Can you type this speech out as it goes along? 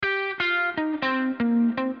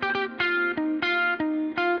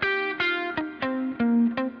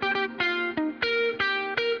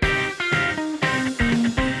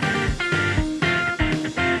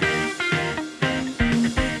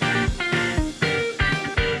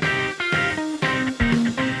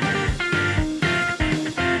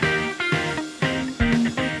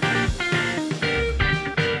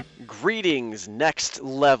Next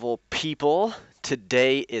level people.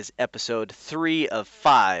 Today is episode 3 of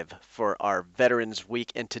 5 for our Veterans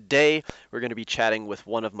Week, and today we're going to be chatting with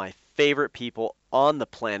one of my favorite people on the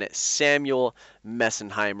planet, Samuel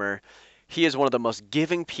Messenheimer. He is one of the most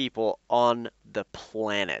giving people on the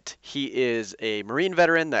planet. He is a Marine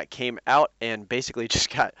veteran that came out and basically just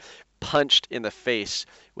got punched in the face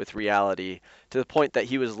with reality to the point that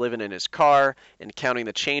he was living in his car and counting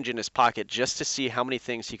the change in his pocket just to see how many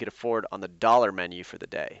things he could afford on the dollar menu for the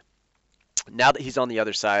day. Now that he's on the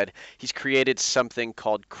other side, he's created something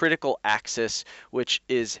called Critical Access, which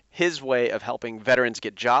is his way of helping veterans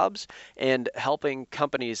get jobs and helping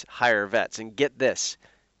companies hire vets. And get this,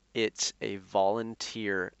 it's a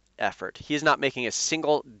volunteer effort. He's not making a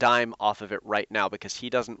single dime off of it right now because he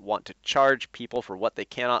doesn't want to charge people for what they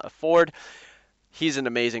cannot afford. He's an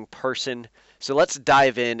amazing person. So let's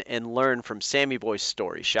dive in and learn from Sammy Boy's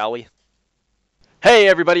story, shall we? Hey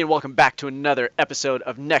everybody, and welcome back to another episode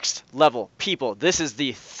of Next Level People. This is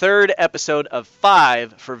the third episode of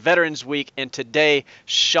 5 for Veterans Week, and today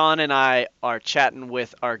Sean and I are chatting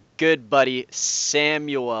with our good buddy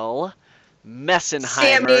Samuel Messenheimer.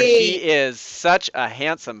 Sammy! He is such a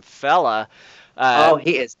handsome fella.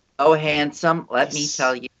 He is so handsome. Let me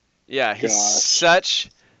tell you. Yeah, he's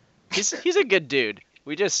a good dude.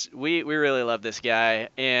 We really love this guy,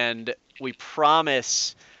 and we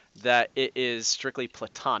promise that it is strictly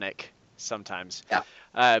platonic sometimes.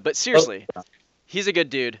 Yeah. But seriously, he's a good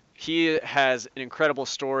dude. He has an incredible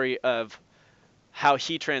story of how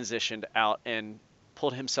he transitioned out and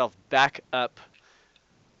pulled himself back up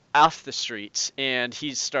off the streets, and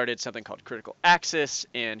he's started something called Critical Access,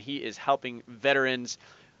 and he is helping veterans,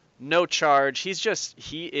 no charge. He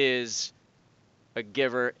is a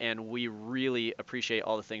giver, and we really appreciate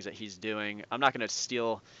all the things that he's doing. I'm not going to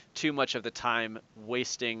steal too much of the time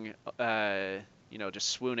wasting, just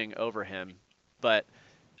swooning over him. But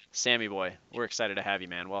Sammy boy, we're excited to have you,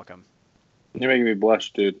 man. Welcome. You're making me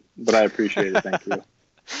blush, dude, but I appreciate it. Thank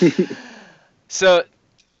you. So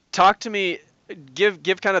talk to me, give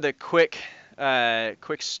kind of the quick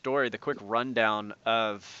story, the quick rundown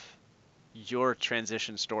of your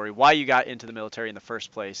transition story, why you got into the military in the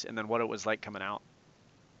first place, and then what it was like coming out.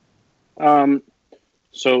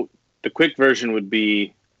 So the quick version would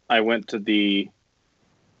be I went to the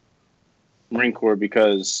Marine Corps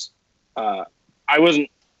because I wasn't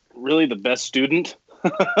really the best student.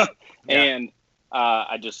 And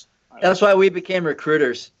That's why we became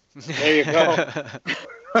recruiters. There you go.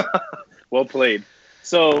 Well played.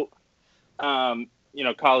 So,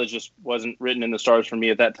 college just wasn't written in the stars for me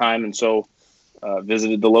at that time. And so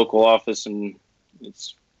visited the local office, and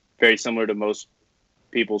it's very similar to most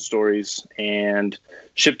people's stories, and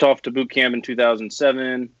shipped off to boot camp in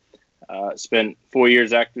 2007. Spent 4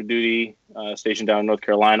 years active duty, stationed down in North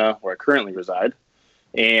Carolina, where I currently reside.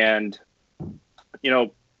 And,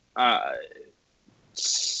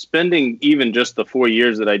 spending even just the 4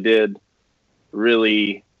 years that I did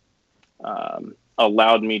really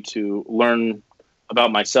allowed me to learn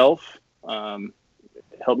about myself,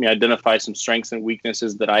 helped me identify some strengths and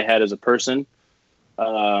weaknesses that I had as a person,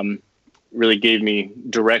 really gave me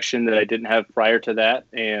direction that I didn't have prior to that.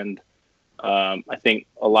 And I think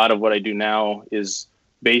a lot of what I do now is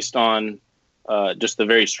based on just the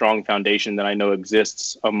very strong foundation that I know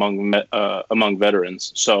exists among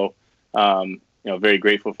veterans. So, very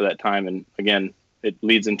grateful for that time. And again, it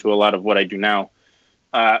leads into a lot of what I do now.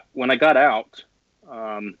 When I got out,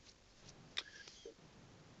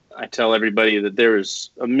 I tell everybody that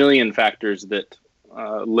there's a million factors that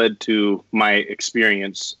led to my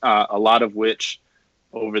experience, a lot of which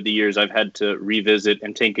over the years I've had to revisit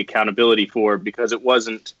and take accountability for, because it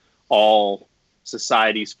wasn't all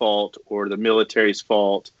society's fault or the military's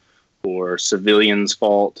fault or civilians'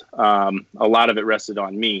 fault. A lot of it rested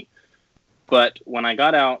on me. But when I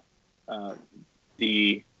got out,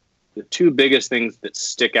 the two biggest things that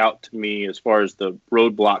stick out to me as far as the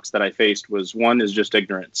roadblocks that I faced was, one is just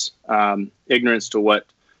ignorance. Ignorance to what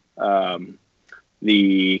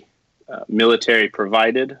the military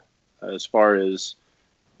provided as far as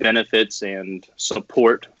benefits and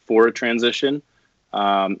support for a transition,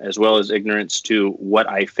 as well as ignorance to what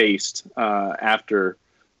I faced after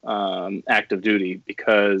active duty.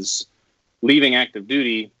 Because leaving active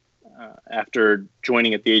duty after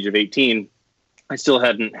joining at the age of 18, I still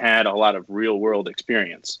hadn't had a lot of real world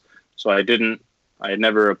experience. So I had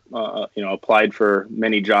never, applied for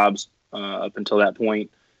many jobs up until that point.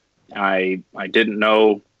 I didn't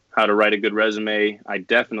know how to write a good resume. I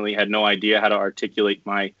definitely had no idea how to articulate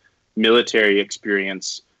my military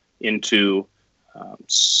experience into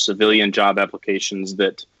civilian job applications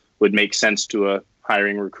that would make sense to a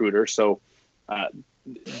hiring recruiter. So uh,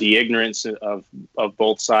 the ignorance of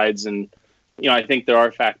both sides. And, I think there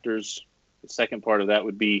are factors. The second part of that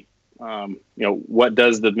would be, what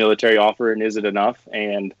does the military offer, and is it enough?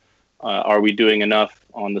 And are we doing enough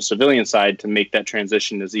on the civilian side to make that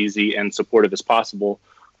transition as easy and supportive as possible?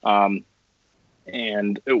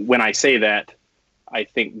 And when I say that, I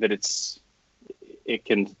think that it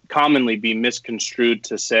can commonly be misconstrued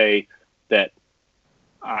to say that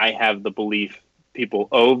I have the belief people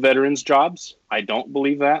owe veterans jobs. I don't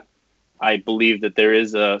believe that. I believe that there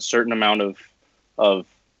is a certain amount of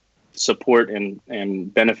support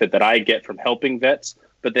and benefit that I get from helping vets,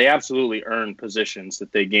 but they absolutely earn positions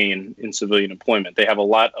that they gain in civilian employment. They have a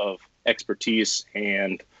lot of expertise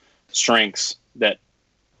and strengths that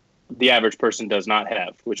the average person does not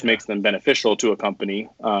have, which makes them beneficial to a company.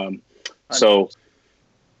 So,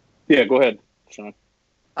 yeah, go ahead, Sean.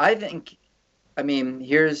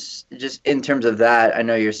 Here's just in terms of that. I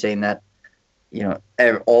know you're saying that,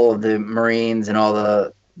 all of the Marines and all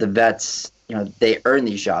the vets, they earn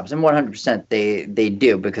these jobs, and 100% they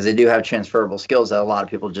do, because they do have transferable skills that a lot of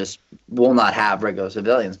people just will not have, regular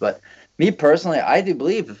civilians. But me personally, I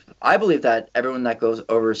believe that everyone that goes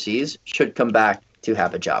overseas should come back to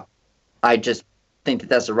have a job. I just think that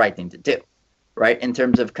that's the right thing to do, right? In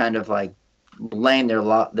terms of kind of like laying their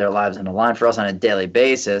lives on the line for us on a daily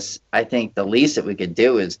basis, I think the least that we could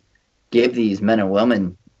do is give these men and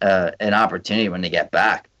women an opportunity when they get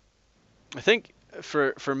back. I think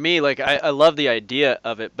for me, like I love the idea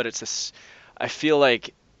of it, but I feel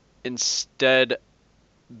like instead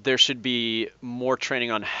there should be more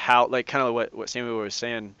training on how, like kind of what Samuel was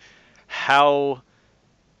saying, how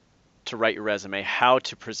to write your resume, how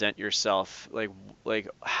to present yourself, like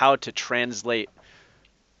how to translate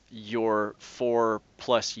your 4+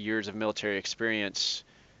 years of military experience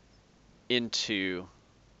into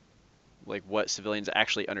like what civilians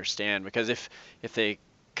actually understand. Because if they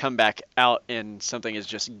come back out and something is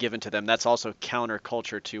just given to them, that's also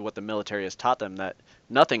counterculture to what the military has taught them, that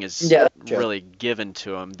nothing is really given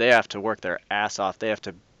to them. They have to work their ass off. They have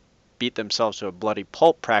to beat themselves to a bloody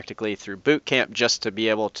pulp practically through boot camp just to be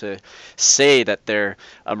able to say that they're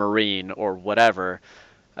a Marine or whatever.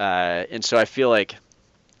 And so I feel like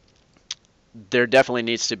there definitely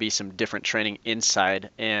needs to be some different training inside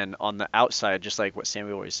and on the outside, just like what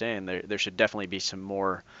Samuel was saying. There should definitely be some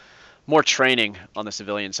more training on the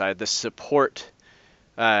civilian side. The support,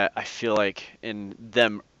 I feel like in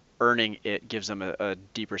them earning it gives them a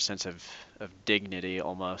deeper sense of dignity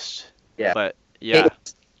almost. Yeah. But yeah. Hey,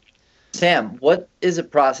 Sam, what is the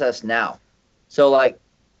process now? So like,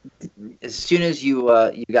 as soon as you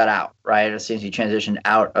got out, right? As soon as you transitioned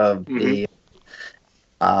out of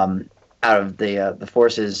the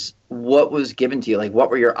forces, what was given to you? Like, what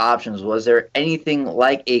were your options? Was there anything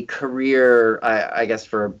like a career, I guess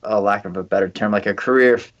for a lack of a better term, like a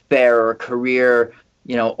career fair or career,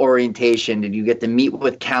 orientation? Did you get to meet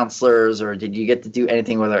with counselors, or did you get to do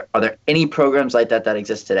anything? Are there any programs like that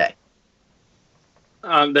exist today?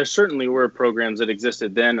 There certainly were programs that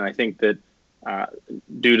existed then. And I think that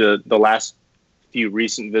due to the last few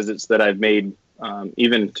recent visits that I've made,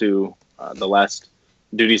 even to the last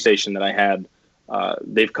duty station that I had,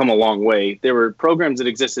 they've come a long way. There were programs that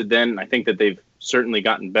existed then, and I think that they've certainly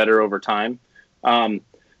gotten better over time. And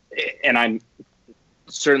I'm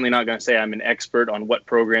certainly not going to say I'm an expert on what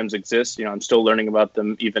programs exist. I'm still learning about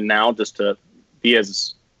them even now, just to be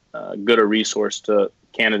as good a resource to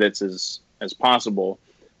candidates as possible.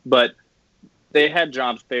 But they had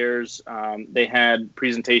jobs fairs. They had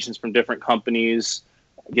presentations from different companies,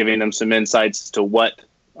 giving them some insights as to what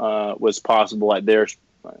was possible at their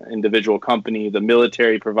individual company. The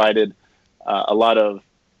military provided a lot of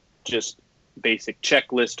just basic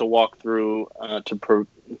checklists to walk through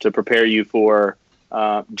to prepare you for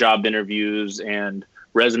job interviews and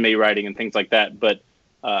resume writing and things like that. But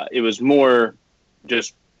it was more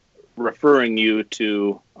just referring you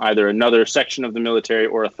to either another section of the military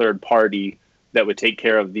or a third party that would take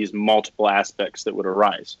care of these multiple aspects that would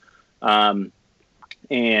arise.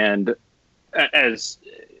 And as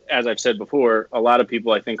I've said before, a lot of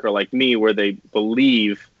people I think are like me, where they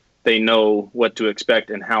believe they know what to expect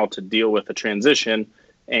and how to deal with a transition.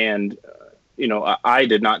 And, I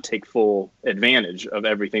did not take full advantage of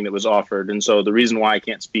everything that was offered. And so the reason why I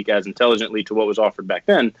can't speak as intelligently to what was offered back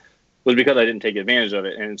then was because I didn't take advantage of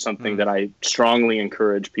it. And it's something that I strongly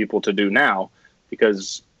encourage people to do now,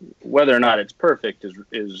 because whether or not it's perfect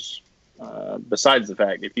is besides the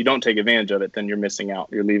fact. If you don't take advantage of it, then you're missing out.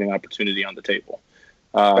 You're leaving opportunity on the table.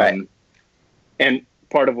 Right. And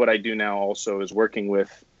part of what I do now also is working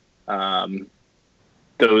with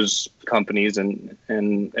those companies and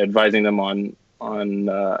advising them on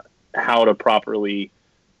how to properly,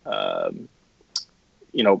 um,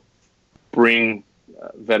 you know, bring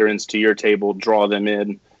veterans to your table, draw them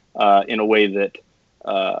in a way that,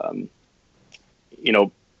 um, you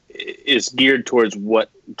know, is geared towards what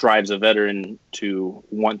drives a veteran to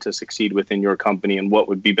want to succeed within your company and what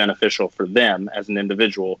would be beneficial for them as an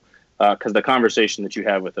individual. Because the conversation that you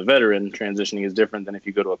have with a veteran transitioning is different than if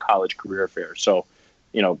you go to a college career fair. So,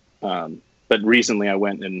 you know, but recently I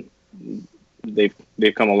went and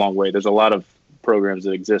they've come a long way. There's a lot of programs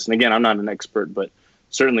that exist. And again, I'm not an expert, but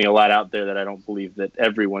certainly a lot out there that I don't believe that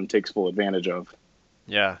everyone takes full advantage of.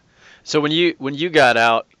 Yeah. So when you got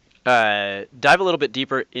out, dive a little bit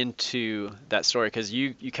deeper into that story, because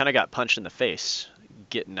you kind of got punched in the face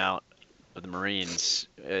getting out of the Marines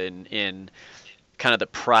in kind of the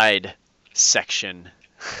pride section.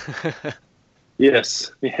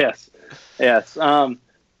 Yes.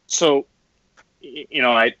 So, you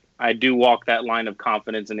know, I do walk that line of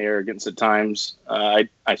confidence and arrogance at times. I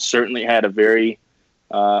certainly had a very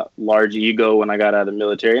large ego when I got out of the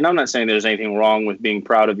military. And I'm not saying there's anything wrong with being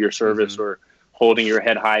proud of your service or holding your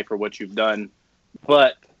head high for what you've done.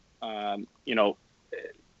 But, you know,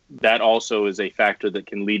 that also is a factor that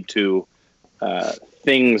can lead to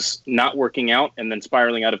things not working out and then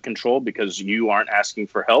spiraling out of control because you aren't asking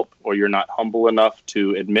for help or you're not humble enough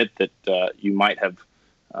to admit that you might have,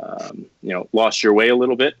 you know, lost your way a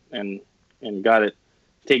little bit and got it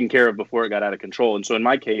taken care of before it got out of control. And so in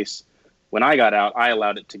my case, when I got out, I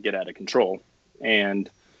allowed it to get out of control. And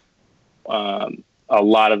a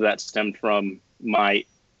lot of that stemmed from I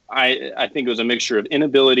think it was a mixture of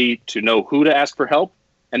inability to know who to ask for help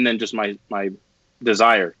and then just my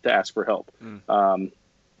desire to ask for help.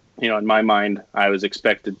 You know, in my mind, I was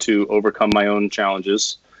expected to overcome my own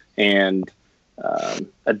challenges and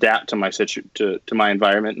adapt to my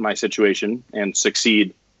environment, my situation, and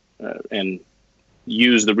succeed and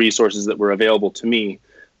use the resources that were available to me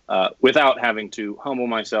without having to humble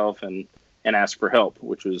myself and ask for help,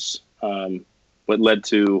 which was what led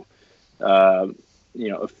to you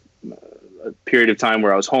know a period of time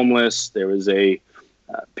where I was homeless. There was a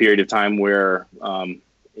period of time where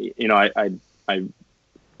you know I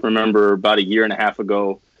remember about a year and a half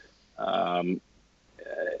ago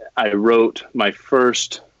I wrote my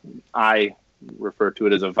first, I refer to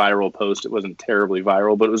it as a viral post. It wasn't terribly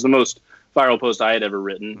viral, but it was the most viral post I had ever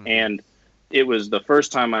written. And it was the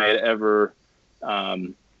first time I had ever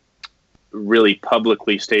really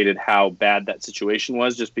publicly stated how bad that situation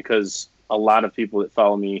was, just because a lot of people that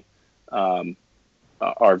follow me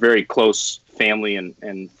are very close family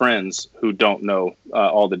and friends who don't know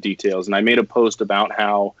all the details. And I made a post about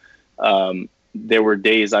how there were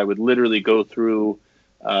days I would literally go through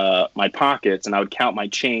my pockets and I would count my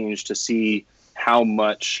change to see how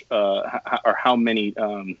much or how many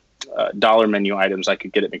dollar menu items I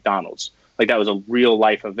could get at McDonald's. Like that was a real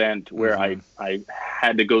life event where I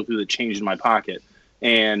had to go through the change in my pocket.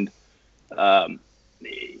 And,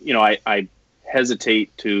 you know, I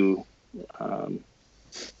hesitate to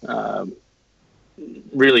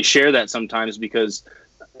really share that sometimes because,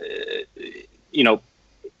 you know,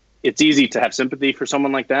 it's easy to have sympathy for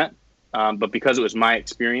someone like that. But because it was my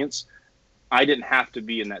experience, I didn't have to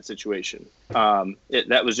be in that situation.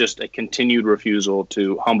 That was just a continued refusal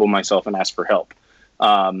to humble myself and ask for help.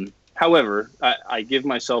 However, I give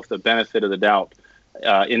myself the benefit of the doubt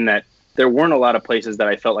in that there weren't a lot of places that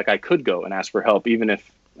I felt like I could go and ask for help, even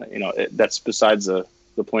if, you know, that's besides the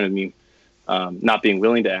point of me not being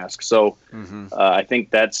willing to ask. So I think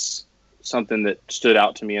that's something that stood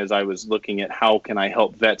out to me as I was looking at how can I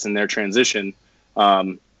help vets in their transition.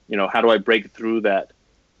 You know, how do I break through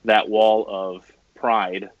that wall of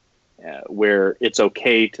pride where it's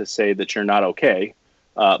okay to say that you're not okay,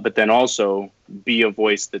 but then also be a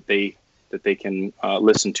voice that they can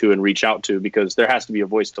listen to and reach out to, because there has to be a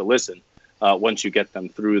voice to listen once you get them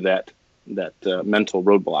through that mental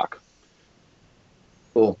roadblock.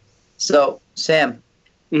 Cool. So, Sam,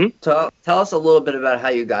 tell us a little bit about how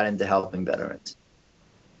you got into helping veterans.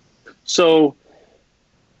 So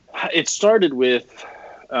it started with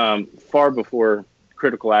far before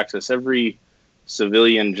Critical Access. Every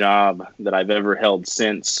civilian job that I've ever held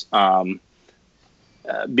since,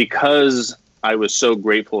 because I was so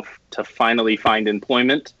grateful to finally find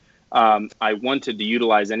employment, I wanted to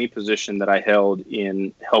utilize any position that I held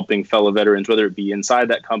in helping fellow veterans, whether it be inside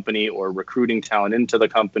that company or recruiting talent into the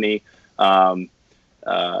company,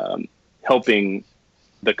 helping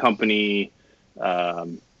the company,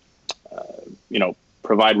 you know,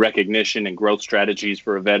 provide recognition and growth strategies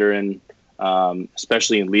for a veteran,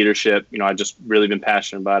 especially in leadership. You know, I've just really been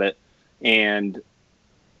passionate about it. And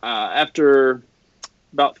after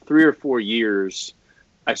about 3 or 4 years,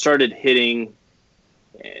 I started hitting.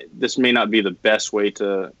 This may not be the best way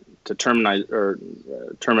to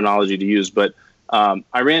terminology to use, but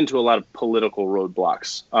I ran into a lot of political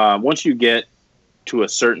roadblocks. Once you get to a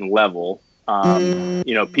certain level,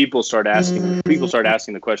 people start asking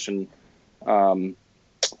the question, how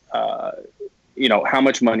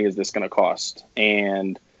much money is this going to cost,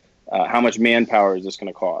 and how much manpower is this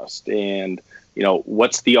going to cost, and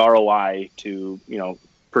what's the ROI to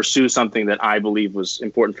pursue something that I believe was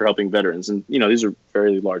important for helping veterans. And these are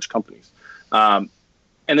very large companies, and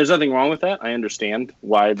there's nothing wrong with that. I understand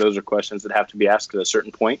why those are questions that have to be asked at a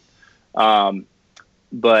certain point,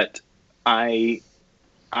 but I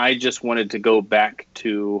just wanted to go back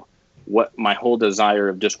to what my whole desire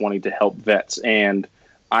of just wanting to help vets. And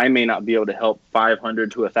I may not be able to help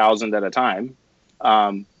 500 to 1,000 at a time,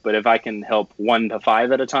 but if I can help 1 to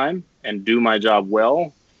 5 at a time and do my job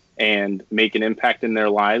well and make an impact in their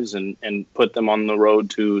lives and put them on the road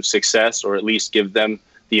to success, or at least give them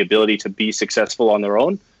the ability to be successful on their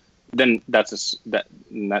own, then that's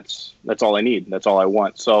all I need. That's all I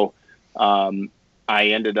want. So I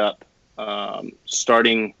ended up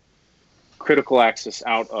starting Critical Access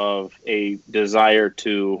out of a desire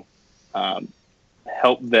to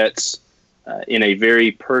help vets in a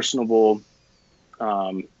very personable,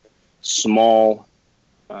 small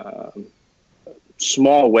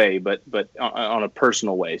way, but on a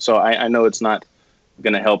personal way. So I know it's not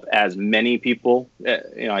going to help as many people.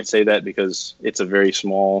 I say that because it's a very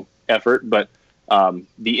small effort, but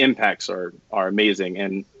the impacts are amazing.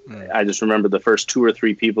 And I just remember the first 2 or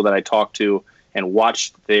 3 people that I talked to and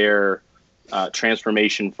watched their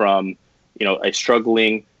transformation from, a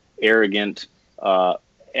struggling, arrogant,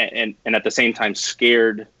 and at the same time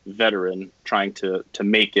scared veteran trying to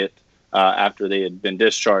make it after they had been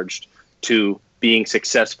discharged, to being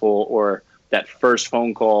successful, or that first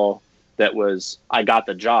phone call that was, I got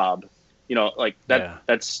the job, that. Yeah.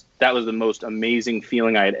 That was the most amazing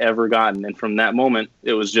feeling I had ever gotten. And from that moment,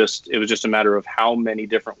 it was just a matter of how many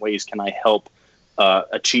different ways can I help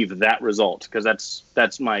achieve that result? Because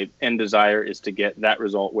that's my end desire, is to get that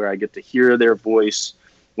result where I get to hear their voice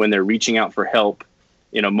when they're reaching out for help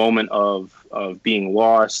in a moment of being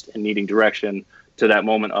lost and needing direction, to that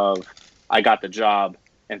moment of, I got the job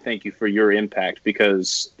and thank you for your impact,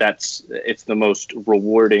 because it's the most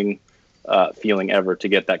rewarding feeling ever to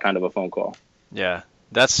get that kind of a phone call. Yeah,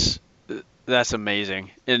 that's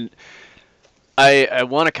amazing. And I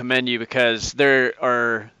want to commend you, because there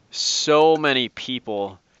are so many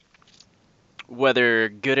people, whether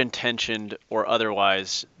good intentioned or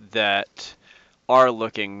otherwise, that are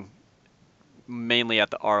looking mainly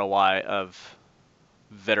at the ROI of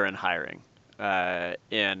veteran hiring,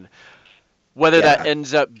 and whether that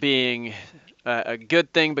ends up being a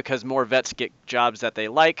good thing because more vets get jobs that they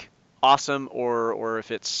like, awesome, or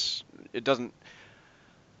if it doesn't.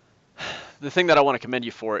 The thing that I want to commend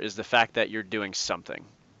you for is the fact that you're doing something.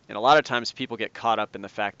 And a lot of times people get caught up in the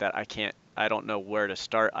fact that I don't know where to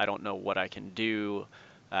start, I don't know what I can do,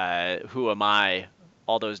 who am I,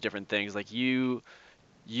 all those different things. Like you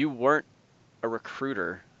weren't a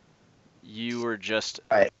recruiter, you were just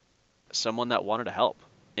someone that wanted to help,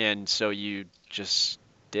 and so you just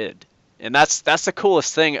did. And that's the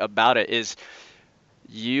coolest thing about it, is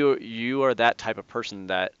you are that type of person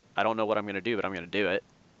that, I don't know what I'm going to do, but I'm going to do it,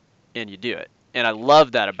 and you do it. And I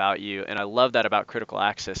love that about you, and I love that about Critical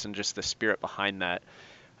Access and just the spirit behind that.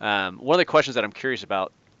 One of the questions that I'm curious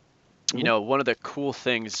about, one of the cool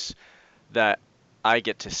things that I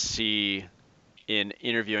get to see in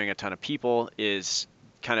interviewing a ton of people is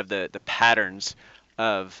kind of the patterns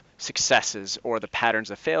of successes, or the patterns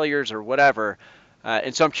of failures, or whatever.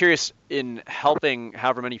 And so I'm curious, in helping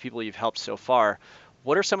however many people you've helped so far,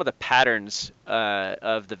 what are some of the patterns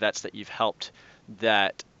of the vets that you've helped,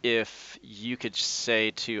 that if you could say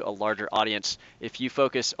to a larger audience, if you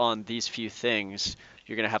focus on these few things,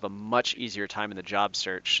 you're going to have a much easier time in the job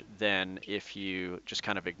search than if you just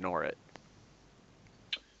kind of ignore it?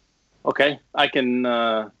 Okay, I can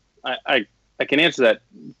I can answer that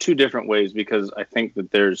 2 different ways, because I think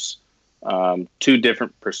that there's 2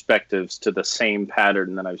 different perspectives to the same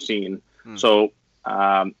pattern that I've seen. So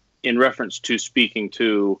in reference to speaking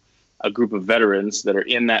to a group of veterans that are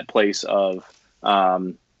in that place of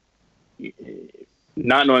not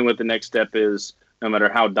knowing what the next step is, no matter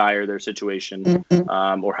how dire their situation,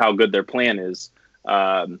 or how good their plan is,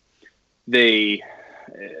 they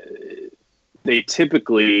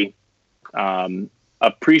typically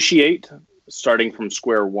appreciate starting from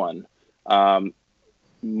square one.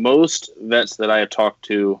 Most vets that I have talked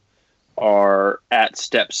to are at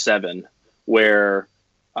step 7, where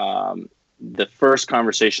the first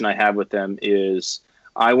conversation I have with them is,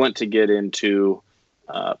 I want to get into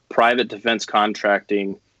private defense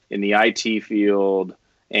contracting in the IT field,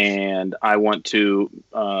 and I want to,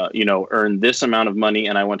 earn this amount of money,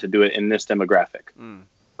 and I want to do it in this demographic.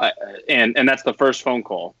 And that's the first phone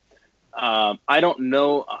call. I don't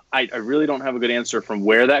know. I really don't have a good answer from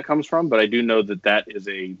where that comes from, but I do know that that is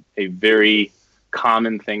a very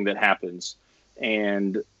common thing that happens.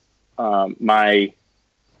 And my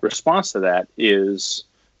response to that is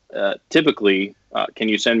typically, can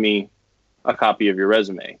you send me a copy of your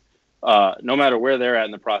resume? No matter where they're at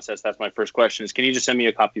in the process, that's my first question is, can you just send me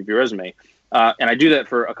a copy of your resume? And I do that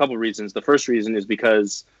for a couple of reasons. The first reason is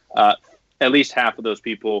because at least half of those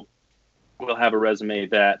people will have a resume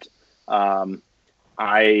that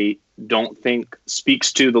I don't think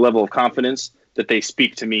speaks to the level of confidence that they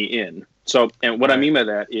speak to me in. So, and what I mean by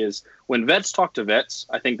that is when vets talk to vets,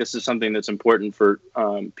 I think this is something that's important for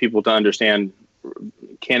people to understand,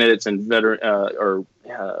 candidates and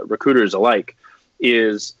recruiters alike,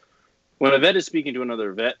 is when a vet is speaking to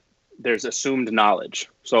another vet, there's assumed knowledge.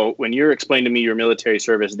 So when you're explaining to me your military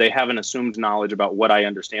service, they have an assumed knowledge about what I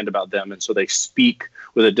understand about them. And so they speak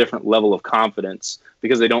with a different level of confidence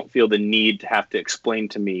because they don't feel the need to have to explain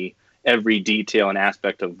to me every detail and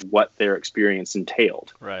aspect of what their experience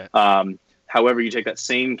entailed. Right. However, you take that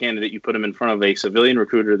same candidate, you put them in front of a civilian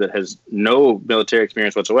recruiter that has no military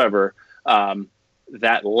experience whatsoever,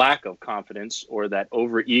 that lack of confidence or that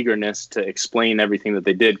over eagerness to explain everything that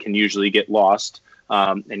they did can usually get lost.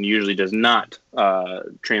 And usually does not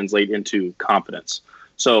translate into confidence.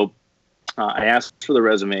 So I ask for the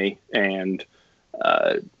resume, and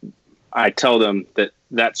I tell them that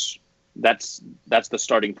that's the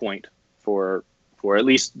starting point for at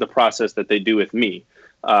least the process that they do with me.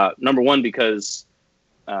 Number one, because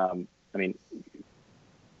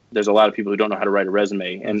there's a lot of people who don't know how to write a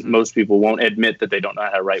resume, and most people won't admit that they don't know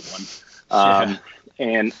how to write one.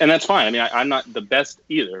 And that's fine. I mean, I'm not the best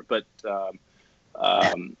either, but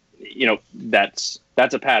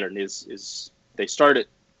that's a pattern is they start at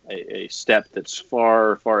a step that's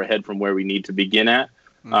far ahead from where we need to begin at,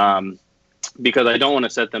 because I don't want to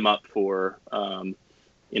set them up for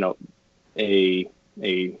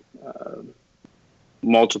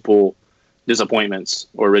multiple disappointments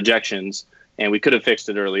or rejections, and we could have fixed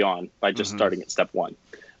it early on by just starting at step one.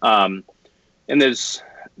 And there's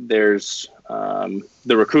the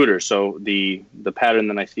recruiter. So the pattern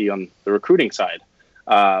that I see on the recruiting side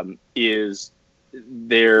is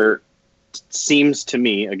there seems to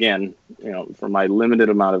me, again, from my limited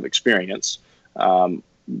amount of experience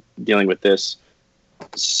dealing with this,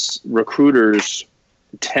 recruiters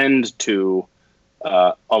tend to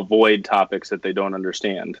avoid topics that they don't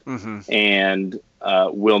understand, and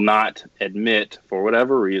will not admit, for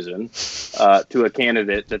whatever reason, to a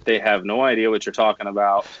candidate that they have no idea what you're talking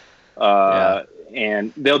about.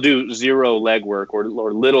 And they'll do zero legwork or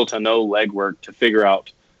little to no legwork to figure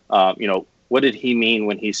out, what did he mean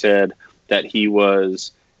when he said that he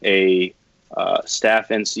was a staff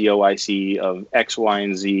NCOIC of X, Y,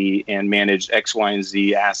 and Z and managed X, Y, and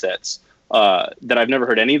Z assets. That I've never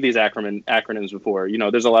heard any of these acronyms before.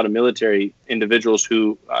 There's a lot of military individuals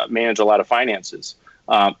who manage a lot of finances,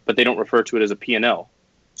 but they don't refer to it as a P&L.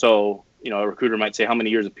 So, a recruiter might say, how many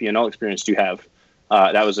years of P&L experience do you have?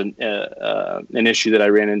 That was an issue that I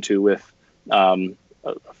ran into with a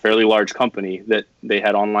fairly large company, that they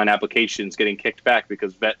had online applications getting kicked back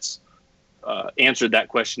because vets answered that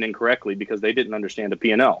question incorrectly because they didn't understand a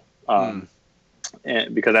P&L. And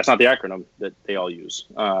because that's not the acronym that they all use.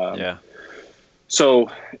 So,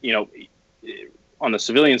 on the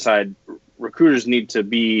civilian side, recruiters need to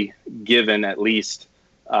be given at least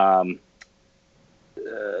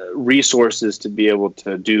resources to be able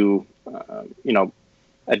to do,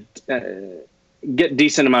 get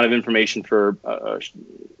decent amount of information for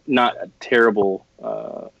not a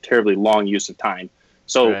terribly long use of time.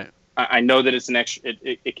 So I know that it's an extra.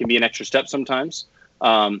 It can be an extra step sometimes,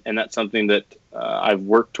 and that's something that I've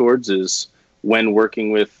worked towards, is when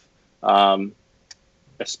working with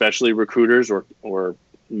especially recruiters or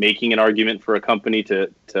making an argument for a company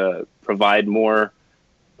to provide more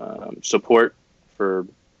support for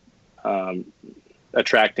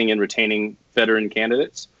attracting and retaining veteran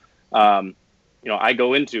candidates. I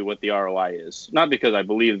go into what the ROI is, not because I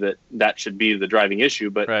believe that should be the driving issue,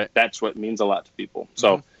 but that's what means a lot to people.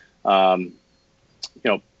 So, I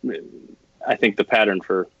think the pattern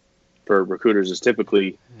for recruiters is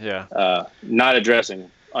typically not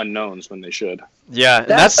addressing unknowns when they should. That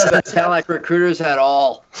doesn't sound like recruiters at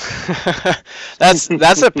all. That's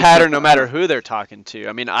a pattern no matter who they're talking to.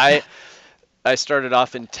 I mean, I started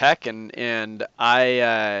off in tech, and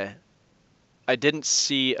I didn't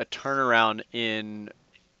see a turnaround in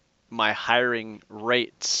my hiring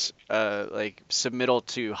rates, like submittal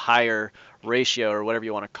to hire ratio or whatever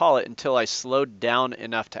you want to call it, until I slowed down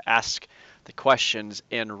enough to ask the questions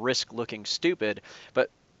and risk looking stupid. But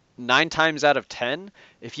 9 times out of 10,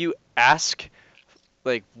 if you ask,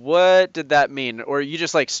 like, what did that mean? Or you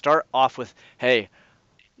just like start off with, hey,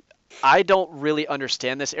 I don't really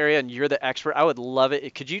understand this area and you're the expert. I would love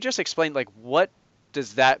it. Could you just explain, like, what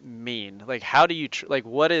does that mean? Like, how do you, like,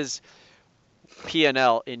 what is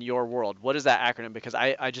P&L in your world? What is that acronym? Because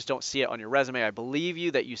I just don't see it on your resume. I believe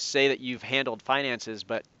you that you say that you've handled finances,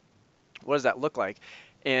 but what does that look like?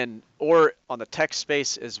 And, or on the tech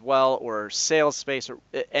space as well, or sales space, or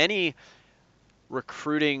any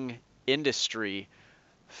recruiting industry,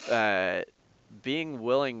 being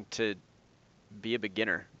willing to be a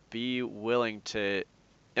beginner, be willing to,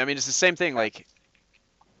 I mean, it's the same thing. Like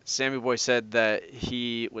Sammy Boy said that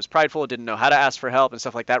he was prideful, didn't know how to ask for help and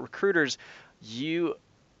stuff like that. Recruiters,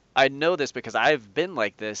 I know this because I've been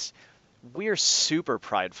like this. We're super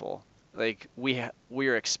prideful. Like we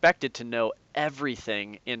are expected to know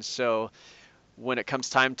everything, and so when it comes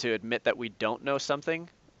time to admit that we don't know something,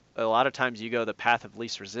 a lot of times you go the path of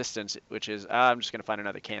least resistance, which is, I'm just going to find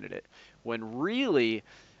another candidate. When really,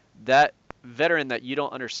 that veteran that you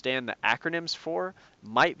don't understand the acronyms for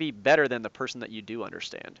might be better than the person that you do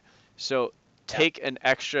understand. So take an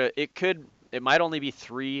extra, it might only be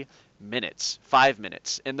 3 minutes, 5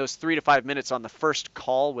 minutes. And those 3 to 5 minutes on the first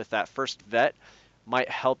call with that first vet might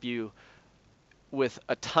help you with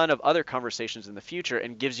a ton of other conversations in the future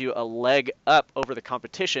and gives you a leg up over the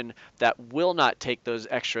competition that will not take those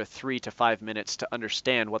extra 3 to 5 minutes to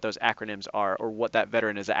understand what those acronyms are or what that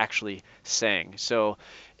veteran is actually saying. So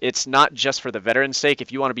it's not just for the veteran's sake.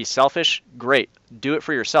 If you want to be selfish, great. Do it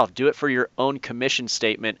for yourself. Do it for your own commission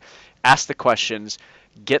statement. Ask the questions,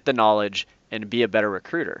 get the knowledge, and be a better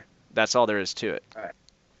recruiter. That's all there is to it. All right.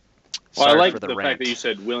 Well, I like the fact that you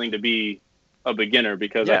said willing to be a beginner,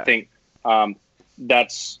 because I think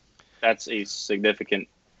that's a significant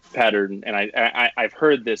pattern, and I've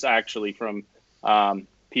heard this actually from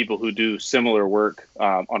people who do similar work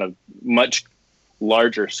on a much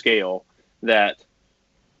larger scale, that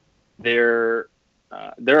there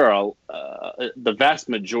are the vast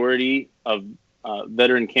majority of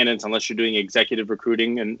veteran candidates, unless you're doing executive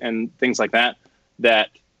recruiting and things like that, that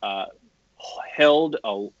held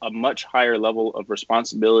a much higher level of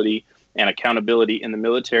responsibility and accountability in the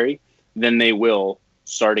military than they will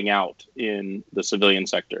starting out in the civilian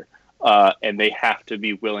sector. And they have to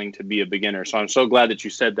be willing to be a beginner. So I'm so glad that you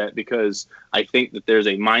said that, because I think that there's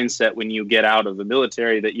a mindset when you get out of the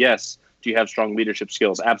military that, yes, do you have strong leadership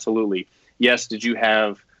skills? Absolutely. Yes, did you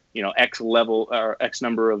have, X level or X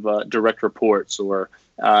number of direct reports, or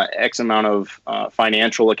X amount of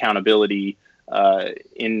financial accountability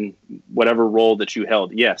in whatever role that you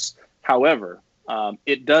held? Yes. However,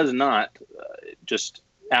 it does not just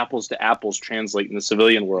apples to apples translate in the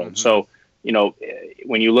civilian world. So,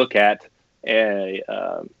 when you look at a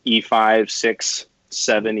E5, 6,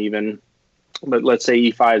 7 even, but let's say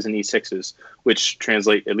E5s and E6s, which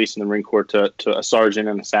translate, at least in the Marine Corps, to a sergeant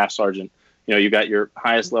and a staff sergeant. You got your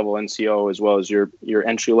highest level NCO as well as your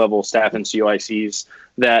entry level staff NCOICs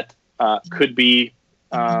that could be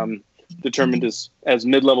determined as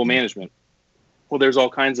mid-level management. Well, there's all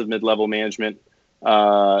kinds of mid-level management,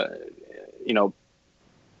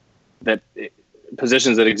 that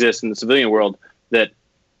positions that exist in the civilian world that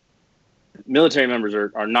military members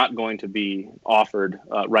are not going to be offered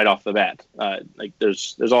right off the bat. Like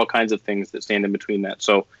there's all kinds of things that stand in between that.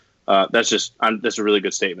 So that's a really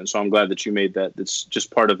good statement. So I'm glad that you made that. It's just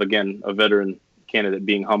part of, again, a veteran candidate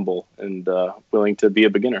being humble and willing to be a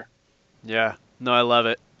beginner. Yeah, no, I love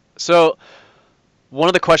it. So one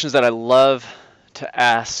of the questions that I love to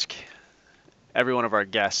ask every one of our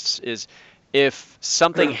guests is, if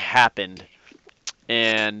something happened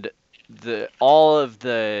and all of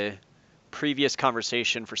the previous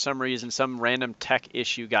conversation, for some reason, some random tech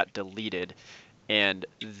issue got deleted, and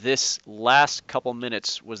this last couple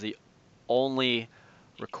minutes was the only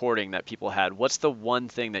recording that people had, what's the one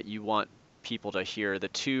thing that you want people to hear, the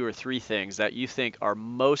 2 or 3 things that you think are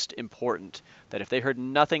most important, that if they heard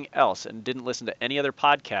nothing else and didn't listen to any other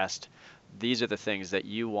podcast, these are the things that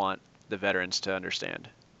you want the veterans to understand?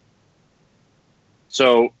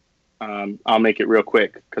 So I'll make it real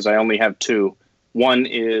quick because I only have 2. One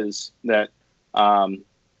is that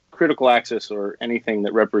critical access, or anything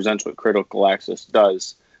that represents what critical access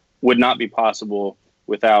does, would not be possible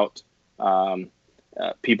without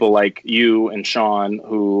people like you and Sean,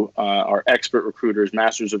 who are expert recruiters,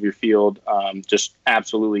 masters of your field, just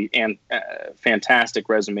absolutely and fantastic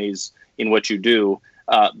resumes in what you do,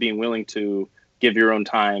 being willing to give your own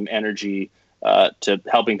time, energy to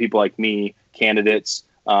helping people like me, candidates,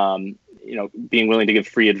 being willing to give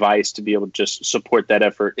free advice to be able to just support that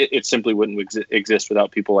effort. It simply wouldn't exist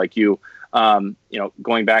without people like you.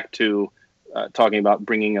 Going back to talking about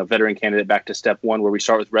bringing a veteran candidate back to step one, where we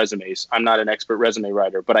start with resumes. I'm not an expert resume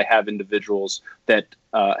writer, but I have individuals that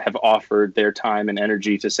have offered their time and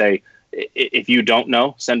energy to say, if you don't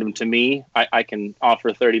know, send them to me. I can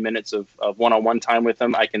offer 30 minutes of one-on-one time with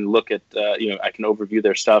them. I can look at, I can overview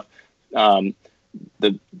their stuff.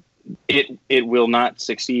 It will not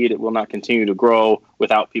succeed. It will not continue to grow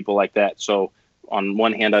without people like that. So on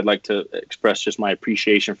one hand, I'd like to express just my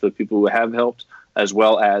appreciation for the people who have helped, as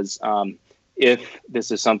well as if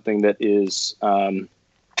this is something that is something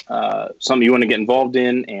you want to get involved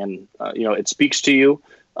in and, it speaks to you.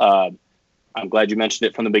 I'm glad you mentioned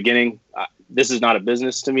it from the beginning. This is not a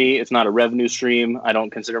business to me. It's not a revenue stream. I don't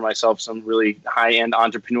consider myself some really high-end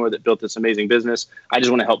entrepreneur that built this amazing business. I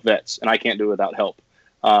just want to help vets, and I can't do it without help.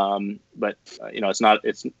 But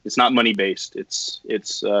it's not money-based. It's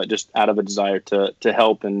just out of a desire to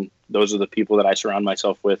help, and those are the people that I surround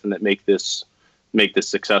myself with and that make this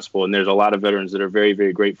successful. And there's a lot of veterans that are very,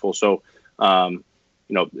 very grateful. So,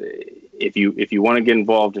 if you want to get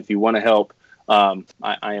involved, if you want to help,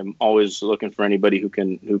 I am always looking for anybody who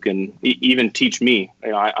can even teach me.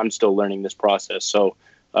 I'm still learning this process. So,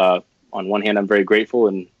 on one hand, I'm very grateful,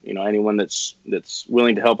 and anyone that's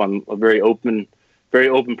willing to help, I'm a very open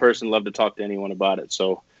person. Love to talk to anyone about it.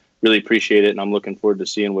 So, really appreciate it, and I'm looking forward to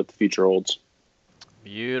seeing what the future holds.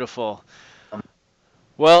 Beautiful.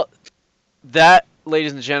 Well, that,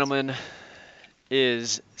 ladies and gentlemen,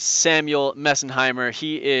 is Samuel Messenheimer.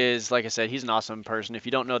 He is, like I said, he's an awesome person. If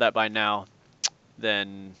you don't know that by now,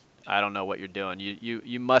 then I don't know what you're doing.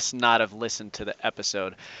 You must not have listened to the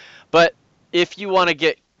episode. But if you want to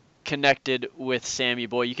get connected with Sammy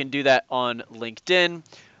Boy, you can do that on LinkedIn.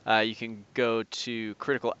 You can go to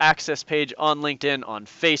Critical Access page on LinkedIn, on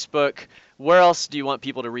Facebook. Where else do you want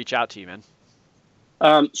people to reach out to you, man?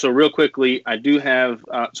 So real quickly, I do have,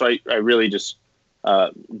 I really just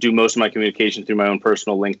do most of my communication through my own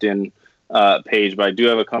personal LinkedIn page, but I do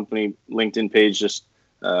have a company LinkedIn page.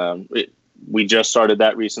 We just started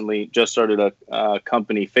that recently, just started a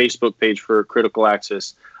company Facebook page for Critical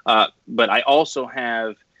Access. But I also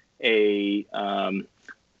have a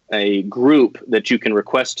group that you can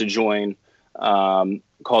request to join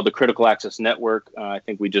called the Critical Access Network. I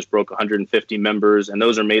think we just broke 150 members, and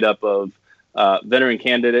those are made up of veteran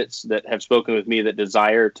candidates that have spoken with me that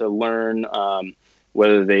desire to learn,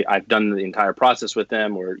 whether I've done the entire process with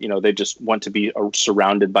them, or they just want to be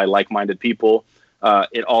surrounded by like-minded people.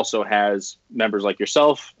 It also has members like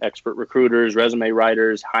yourself, expert recruiters, resume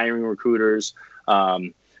writers, hiring recruiters,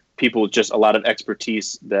 people with just a lot of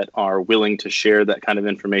expertise that are willing to share that kind of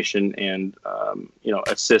information and,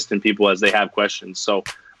 assist in people as they have questions. So,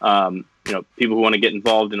 people who want to get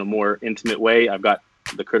involved in a more intimate way, I've got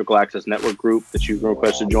the Critical Access Network group that you can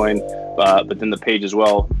request to join, but then the page as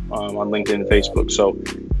well on LinkedIn and Facebook. So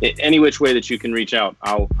any which way that you can reach out,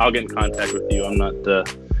 I'll get in contact with you. I'm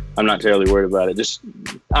not terribly worried about it.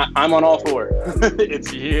 I'm on all four.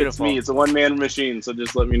 It's beautiful. It's me. It's a one-man machine. So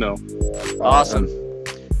just let me know. Awesome.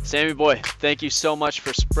 Sammy Boy, thank you so much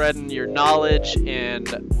for spreading your knowledge, and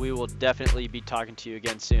we will definitely be talking to you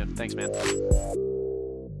again soon. Thanks, man.